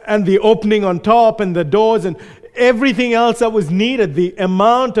the opening on top and the doors and everything else that was needed, the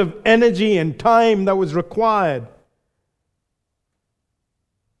amount of energy and time that was required.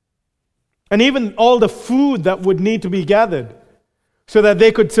 And even all the food that would need to be gathered so that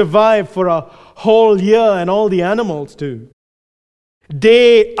they could survive for a whole year, and all the animals too.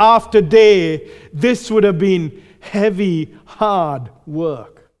 Day after day, this would have been heavy, hard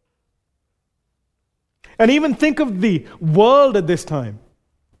work. And even think of the world at this time.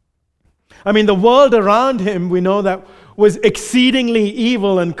 I mean, the world around him, we know that was exceedingly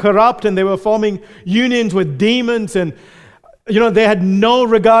evil and corrupt, and they were forming unions with demons, and they had no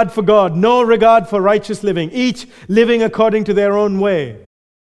regard for God, no regard for righteous living, each living according to their own way.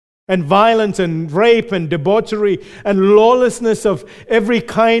 And violence and rape and debauchery and lawlessness of every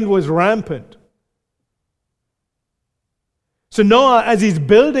kind was rampant. So Noah, as he's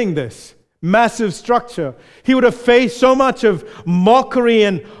building this massive structure, he would have faced so much of mockery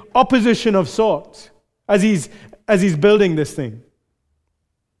and opposition of sorts as he's building this thing.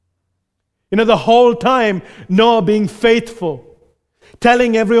 The whole time, Noah being faithful,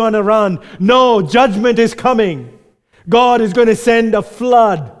 telling everyone around, no, judgment is coming. God is going to send a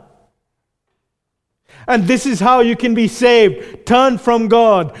flood. And this is how you can be saved. Turn from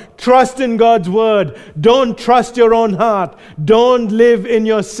God. Trust in God's word. Don't trust your own heart. Don't live in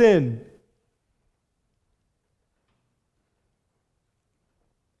your sin.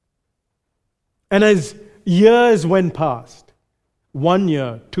 And as years went past, 1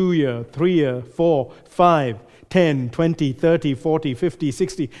 year, 2 year, 3 year, 4, 5, 10, 20, 30, 40, 50,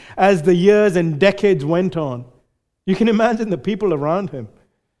 60, as the years and decades went on, you can imagine the people around him.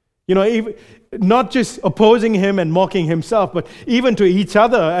 Even, not just opposing him and mocking himself, but even to each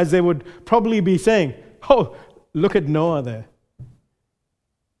other, as they would probably be saying, oh, look at Noah there.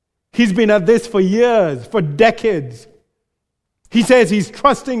 He's been at this for years, for decades. He says he's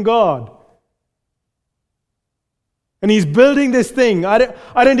trusting God. And he's building this thing. I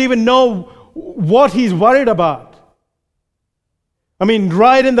don't even know what he's worried about. I mean,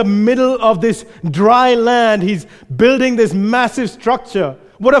 right in the middle of this dry land, he's building this massive structure.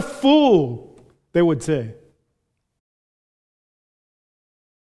 What a fool, they would say.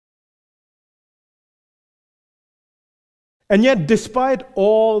 And yet, despite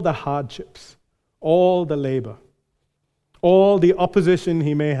all the hardships, all the labor, all the opposition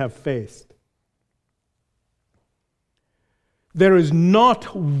he may have faced, there is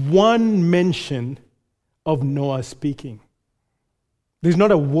not one mention of Noah speaking. There's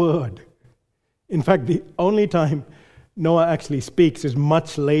not a word. In fact, the only time Noah actually speaks is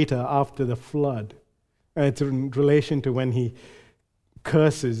much later after the flood. And it's in relation to when he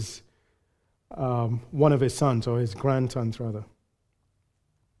curses one of his sons, or his grandsons rather.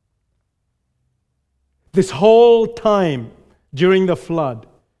 This whole time during the flood,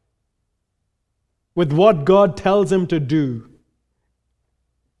 with what God tells him to do,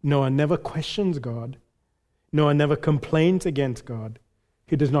 Noah never questions God. Noah never complains against God.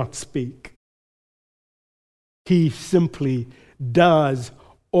 He does not speak. He simply does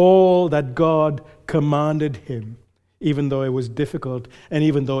all that God commanded him, even though it was difficult and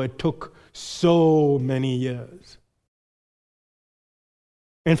even though it took so many years.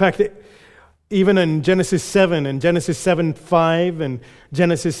 In fact, even in Genesis 7 and Genesis 7:5 and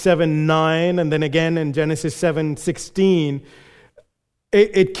Genesis 7:9 and then again in Genesis 7:16,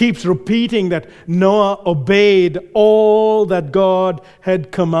 it keeps repeating that Noah obeyed all that God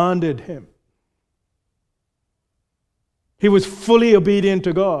had commanded him. He was fully obedient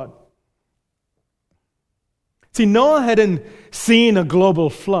to God. See, Noah hadn't seen a global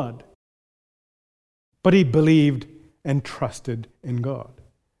flood, but he believed and trusted in God.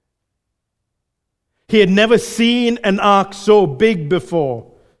 He had never seen an ark so big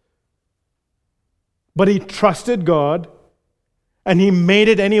before, but he trusted God, and he made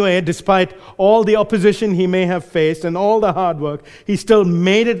it anyway, despite all the opposition he may have faced and all the hard work. He still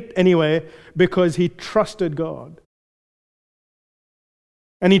made it anyway because he trusted God.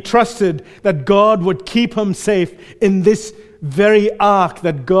 And he trusted that God would keep him safe in this very ark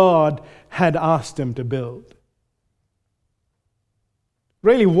that God had asked him to build.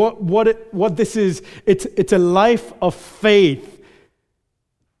 Really, what this is, it's a life of faith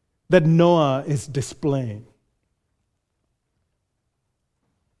that Noah is displaying.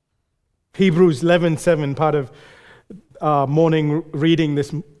 Hebrews 11:7, part of morning reading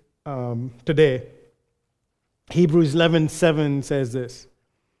this today. Hebrews 11:7 says this: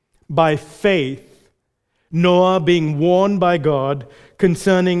 by faith, Noah, being warned by God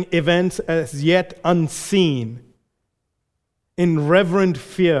concerning events as yet unseen, in reverent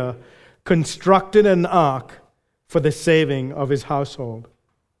fear, constructed an ark for the saving of his household.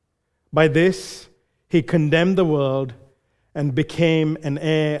 By this, he condemned the world and became an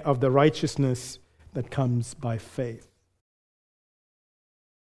heir of the righteousness that comes by faith.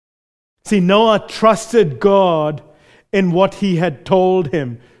 See, Noah trusted God in what he had told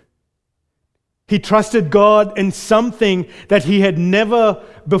him. He trusted God in something that he had never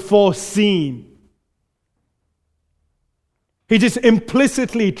before seen. He just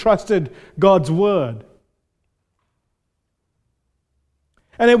implicitly trusted God's word.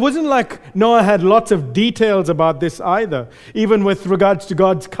 And it wasn't like Noah had lots of details about this either, even with regards to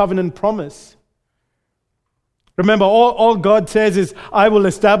God's covenant promise. Remember, all God says is, I will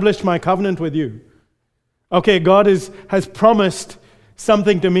establish my covenant with you. Okay, God has promised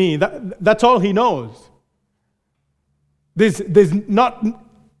something to me. That's all he knows. There's not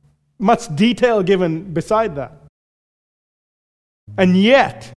much detail given beside that. And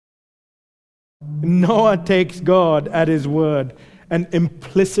yet, Noah takes God at his word and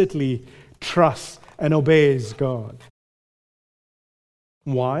implicitly trusts and obeys God.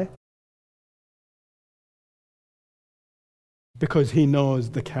 Why? Because he knows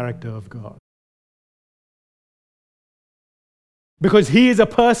the character of God. Because he is a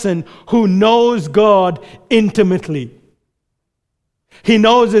person who knows God intimately. He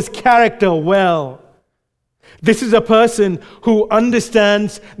knows his character well. This is a person who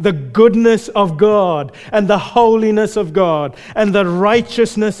understands the goodness of God and the holiness of God and the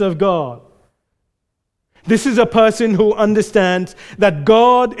righteousness of God. This is a person who understands that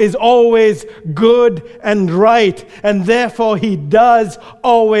God is always good and right, and therefore he does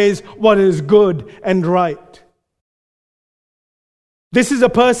always what is good and right. This is a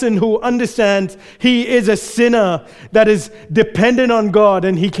person who understands he is a sinner that is dependent on God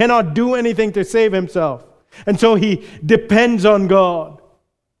and he cannot do anything to save himself. And so he depends on God.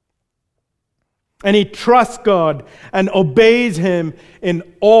 And he trusts God and obeys him in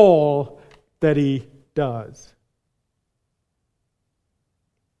all that he does.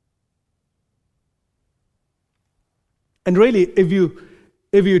 And really, if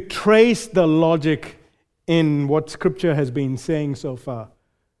you trace the logic in what Scripture has been saying so far,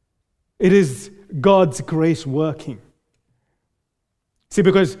 it is God's grace working. See,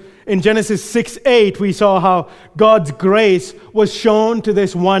 because in Genesis 6:8, we saw how God's grace was shown to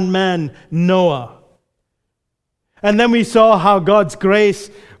this one man, Noah. And then we saw how God's grace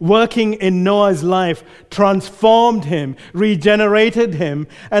working in Noah's life transformed him, regenerated him,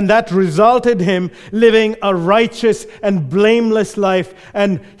 and that resulted him living a righteous and blameless life,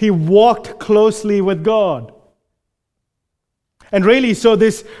 and he walked closely with God. And really, so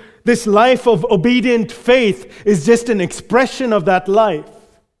this life of obedient faith is just an expression of that life.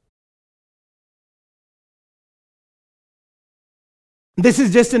 This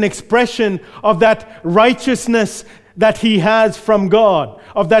is just an expression of that righteousness that he has from God,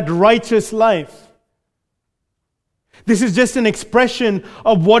 of that righteous life. This is just an expression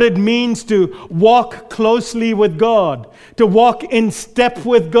of what it means to walk closely with God, to walk in step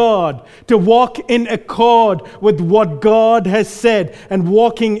with God, to walk in accord with what God has said and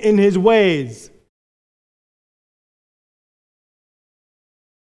walking in his ways.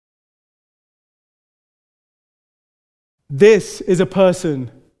 This is a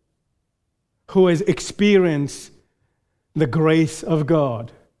person who has experienced the grace of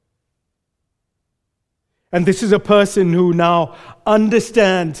God. And this is a person who now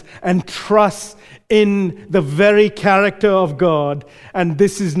understands and trusts in the very character of God, and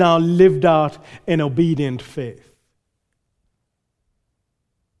this is now lived out in obedient faith.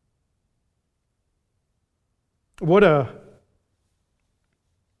 What a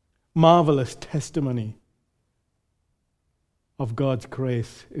marvelous testimony of God's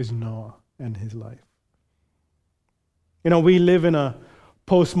grace is Noah and his life. You know, we live in a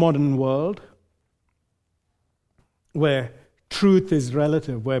postmodern world where truth is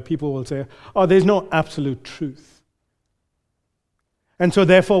relative, where people will say, oh, there's no absolute truth. And so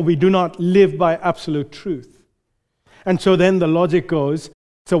therefore we do not live by absolute truth. And so then the logic goes,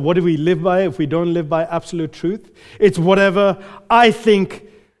 So what do we live by if we don't live by absolute truth? It's whatever I think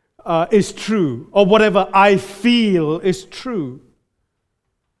is true, or whatever I feel is true.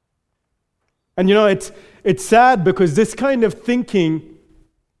 And it's sad because this kind of thinking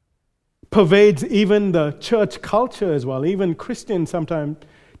pervades even the church culture as well. Even Christians sometimes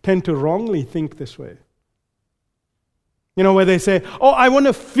tend to wrongly think this way. Where they say, I want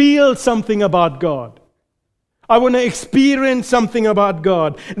to feel something about God. I want to experience something about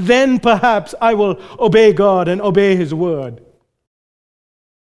God. Then perhaps I will obey God and obey His word.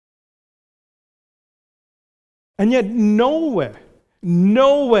 And yet nowhere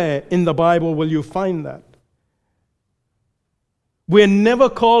in the Bible will you find that. We're never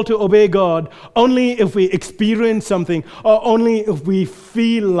called to obey God only if we experience something or only if we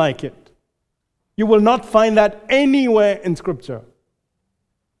feel like it. You will not find that anywhere in Scripture.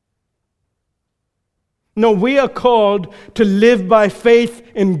 No, we are called to live by faith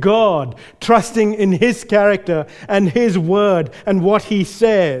in God, trusting in His character and His word and what He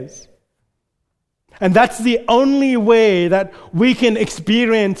says. And that's the only way that we can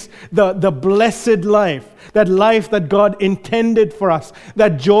experience the blessed life, that life that God intended for us,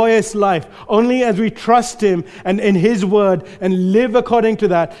 that joyous life. Only as we trust Him and in His word and live according to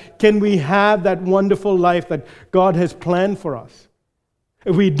that can we have that wonderful life that God has planned for us.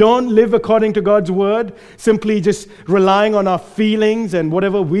 If we don't live according to God's word, simply just relying on our feelings and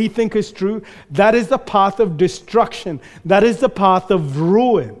whatever we think is true, that is the path of destruction. That is the path of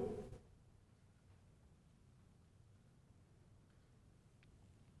ruin.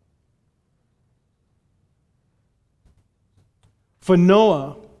 For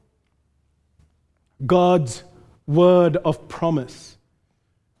Noah, God's word of promise,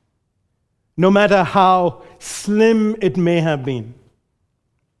 no matter how slim it may have been,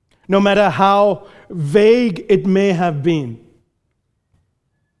 no matter how vague it may have been,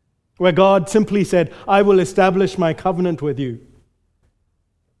 where God simply said, I will establish my covenant with you,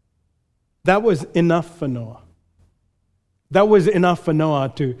 that was enough for Noah. That was enough for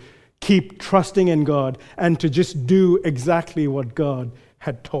Noah to keep trusting in God and to just do exactly what God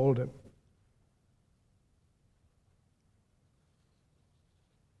had told him.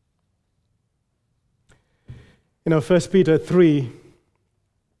 You know, 1 Peter 3,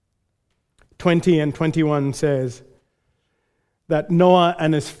 20 and 21 says that Noah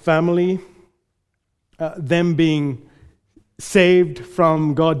and his family, them being saved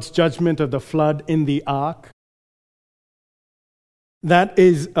from God's judgment of the flood in the ark, that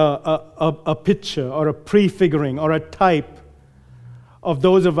is a picture or a prefiguring or a type of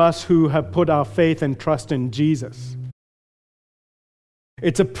those of us who have put our faith and trust in Jesus.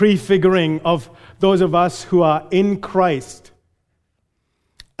 It's a prefiguring of those of us who are in Christ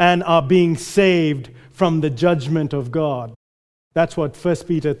and are being saved from the judgment of God. That's what 1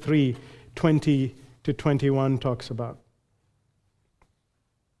 Peter 3, 20 to 21 talks about.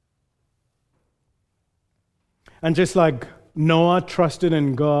 And just like Noah trusted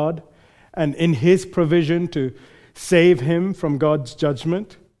in God and in His provision to save him from God's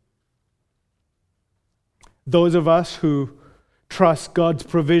judgment, those of us who trust God's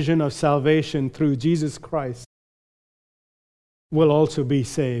provision of salvation through Jesus Christ will also be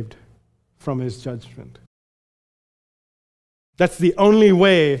saved from His judgment. That's the only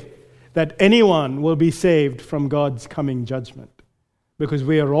way that anyone will be saved from God's coming judgment, because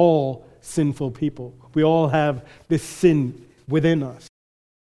we are all sinful people. We all have this sin within us.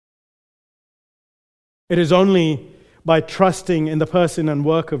 It is only by trusting in the person and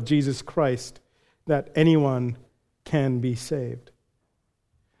work of Jesus Christ that anyone can be saved.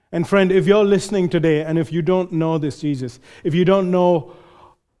 And friend, if you're listening today and if you don't know this Jesus, if you don't know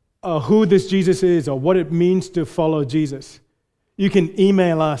who this Jesus is or what it means to follow Jesus, you can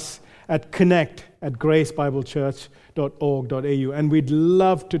email us at connect@gracebiblechurch.org.au, and we'd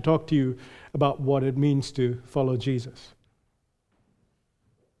love to talk to you about what it means to follow Jesus.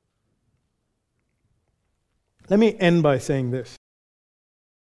 Let me end by saying this.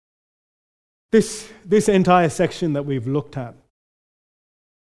 This entire section that we've looked at,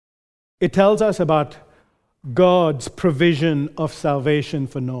 it tells us about God's provision of salvation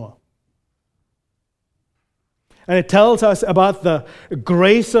for Noah. And it tells us about the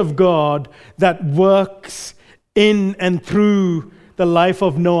grace of God that works in and through the life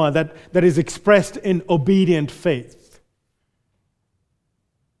of Noah, that is expressed in obedient faith.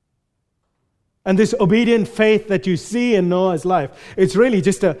 And this obedient faith that you see in Noah's life, it's really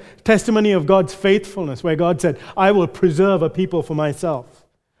just a testimony of God's faithfulness, where God said, I will preserve a people for myself,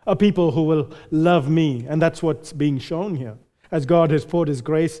 a people who will love me. And that's what's being shown here, as God has poured His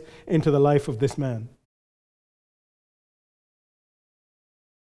grace into the life of this man.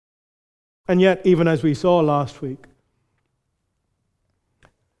 And yet, even as we saw last week,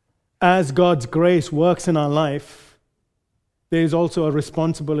 as God's grace works in our life, there is also a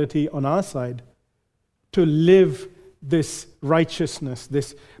responsibility on our side to live this righteousness,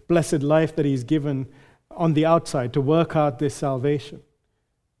 this blessed life that He's given on the outside, to work out this salvation.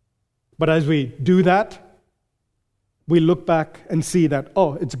 But as we do that, we look back and see that,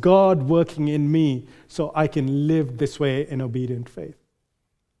 oh, it's God working in me so I can live this way in obedient faith.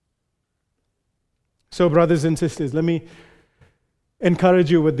 So, brothers and sisters, let me encourage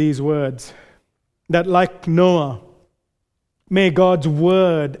you with these words, that like Noah, may God's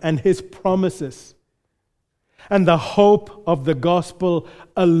word and His promises and the hope of the gospel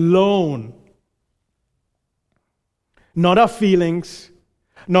alone, not our feelings,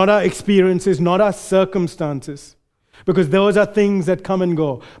 not our experiences, not our circumstances, because those are things that come and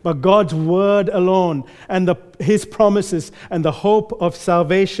go, but God's word alone and His promises and the hope of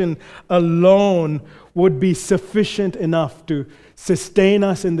salvation alone would be sufficient enough to sustain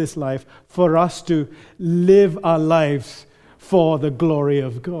us in this life, for us to live our lives for the glory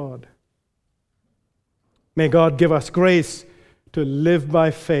of God. May God give us grace to live by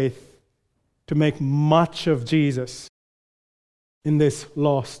faith, to make much of Jesus in this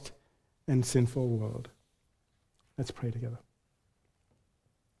lost and sinful world. Let's pray together.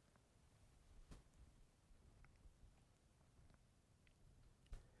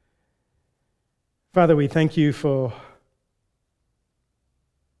 Father, we thank you for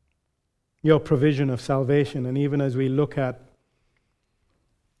your provision of salvation, and even as we look at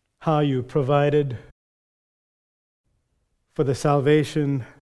how you provided for the salvation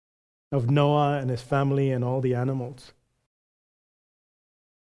of Noah and his family and all the animals,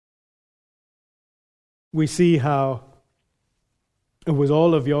 we see how it was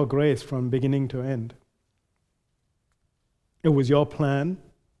all of your grace from beginning to end. It was your plan.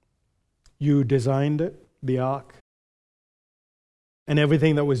 You designed it, the ark, and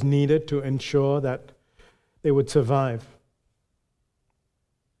everything that was needed to ensure that they would survive.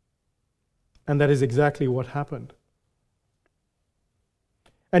 And that is exactly what happened.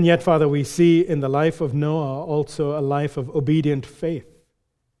 And yet, Father, we see in the life of Noah also a life of obedient faith.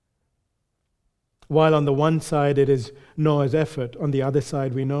 While on the one side it is Noah's effort, on the other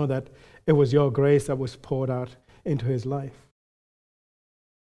side we know that it was your grace that was poured out into his life.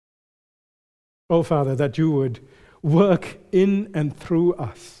 Oh, Father, that you would work in and through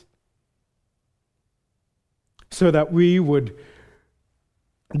us so that we would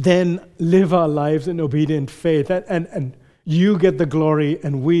then live our lives in obedient faith, and you get the glory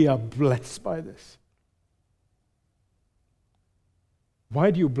and we are blessed by this.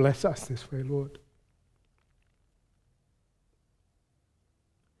 Why do you bless us this way, Lord?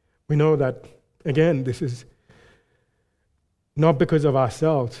 We know that, again, this is not because of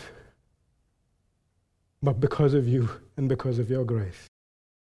ourselves, but because of you and because of your grace.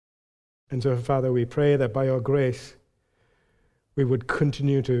 And so, Father, we pray that by your grace, we would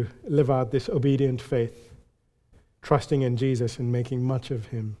continue to live out this obedient faith, trusting in Jesus and making much of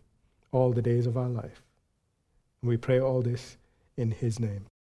Him all the days of our life. And we pray all this in His name.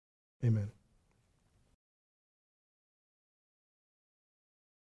 Amen.